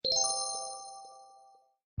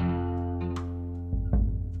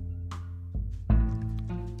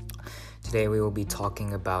Today we will be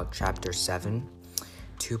talking about Chapter 7.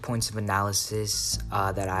 2 points of analysis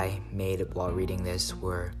that I made while reading this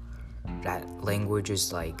were that language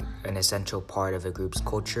is like an essential part of a group's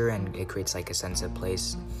culture and it creates like a sense of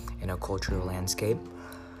place in a cultural landscape.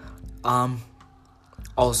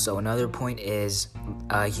 Also, another point is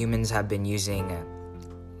humans have been using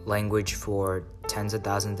language for tens of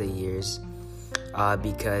thousands of years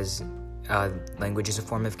because language is a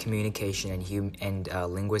form of communication, and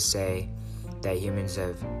linguists say that humans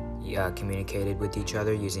have communicated with each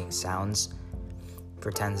other using sounds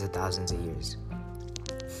for tens of thousands of years.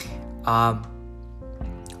 My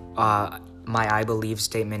I believe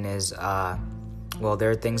statement is, there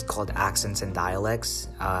are things called accents and dialects,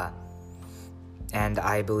 and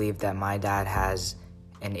I believe that my dad has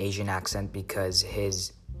an Asian accent because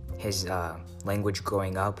his language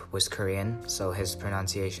growing up was Korean, so his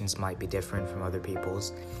pronunciations might be different from other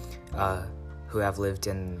people's who have lived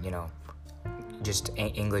in, just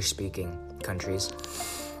English-speaking countries.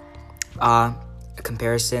 A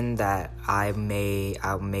comparison that I'm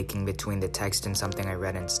making between the text and something I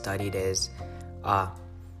read and studied is,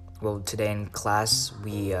 today in class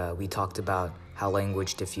we talked about how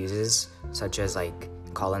language diffuses, such as like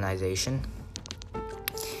colonization.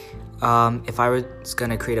 If I was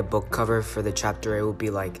gonna create a book cover for the chapter, it would be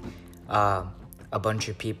like a bunch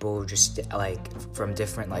of people just like from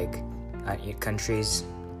different countries,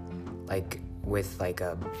 like with like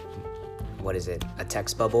a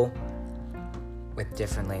text bubble with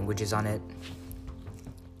different languages on it,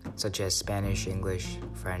 such as Spanish, English,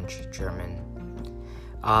 French, German.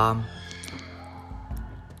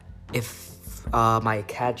 If my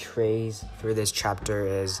catchphrase for this chapter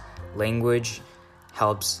is language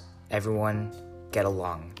helps everyone get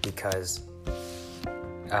along, because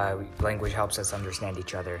language helps us understand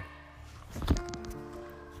each other.